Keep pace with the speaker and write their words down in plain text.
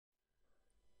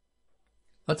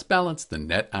Let's balance the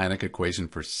net ionic equation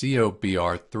for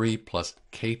CoBr3 plus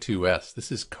K2S.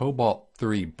 This is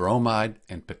Cobalt-3 bromide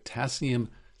and potassium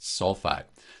sulfide.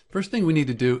 First thing we need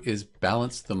to do is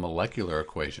balance the molecular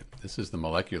equation. This is the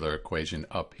molecular equation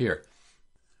up here.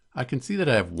 I can see that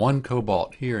I have one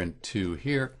cobalt here and two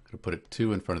here. I'm going to put a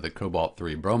 2 in front of the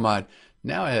Cobalt-3 bromide.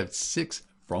 Now I have 6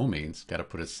 bromines. Got to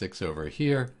put a 6 over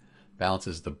here.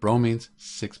 Balances the bromines,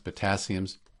 6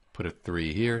 potassiums. Put a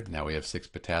 3 here. Now we have 6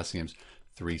 potassiums.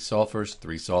 3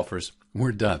 sulfurs.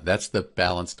 We're done. That's the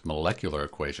balanced molecular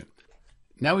equation.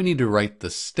 Now we need to write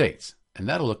the states, and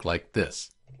that'll look like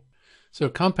this. So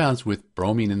compounds with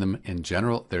bromine in them in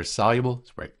general, they're soluble,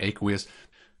 it's right, aqueous.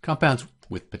 Compounds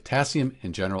with potassium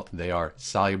in general, they are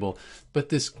soluble. But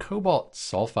this cobalt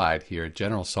sulfide here,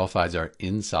 general sulfides are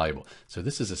insoluble. So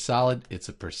this is a solid, it's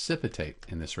a precipitate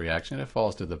in this reaction. It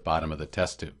falls to the bottom of the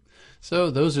test tube.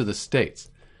 So those are the states.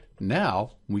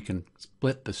 Now we can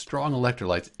split the strong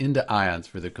electrolytes into ions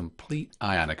for the complete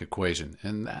ionic equation,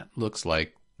 and that looks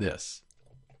like this.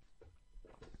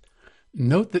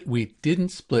 Note that we didn't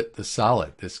split the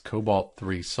solid, this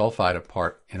cobalt-3 sulfide,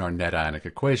 apart in our net ionic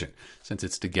equation. Since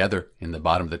it's together in the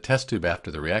bottom of the test tube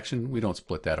after the reaction, we don't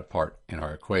split that apart in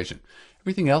our equation.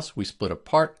 Everything else we split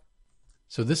apart.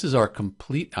 So this is our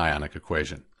complete ionic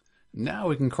equation. Now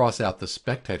we can cross out the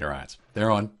spectator ions.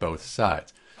 They're on both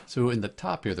sides. So in the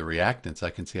top here, the reactants, I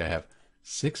can see I have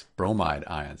 6 bromide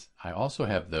ions. I also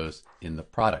have those in the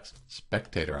products.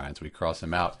 Spectator ions, we cross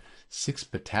them out. 6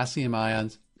 potassium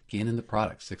ions, again in the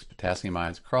products. 6 potassium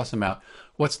ions, cross them out.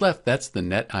 What's left, that's the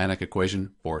net ionic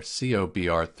equation for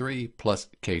CoBr3 plus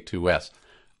K2S.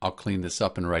 I'll clean this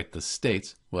up and write the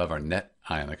states. We'll have our net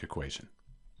ionic equation.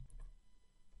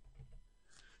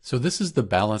 So this is the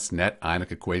balanced net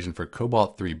ionic equation for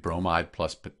cobalt-3 bromide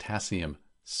plus potassium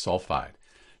sulfide.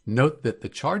 Note that the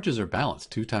charges are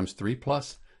balanced. 2 times 3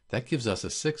 plus, that gives us a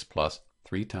 6 plus.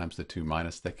 3 times the 2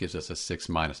 minus, that gives us a 6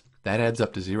 minus. That adds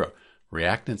up to 0.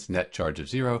 Reactants, net charge of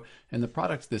 0. And the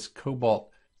products, this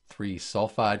cobalt-3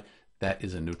 sulfide, that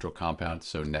is a neutral compound,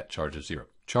 so net charge of 0.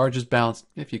 Charge is balanced.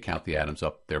 If you count the atoms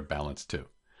up, they're balanced too.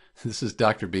 This is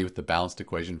Dr. B with the balanced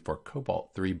equation for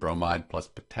cobalt-3 bromide plus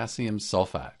potassium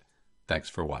sulfide. Thanks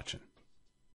for watching.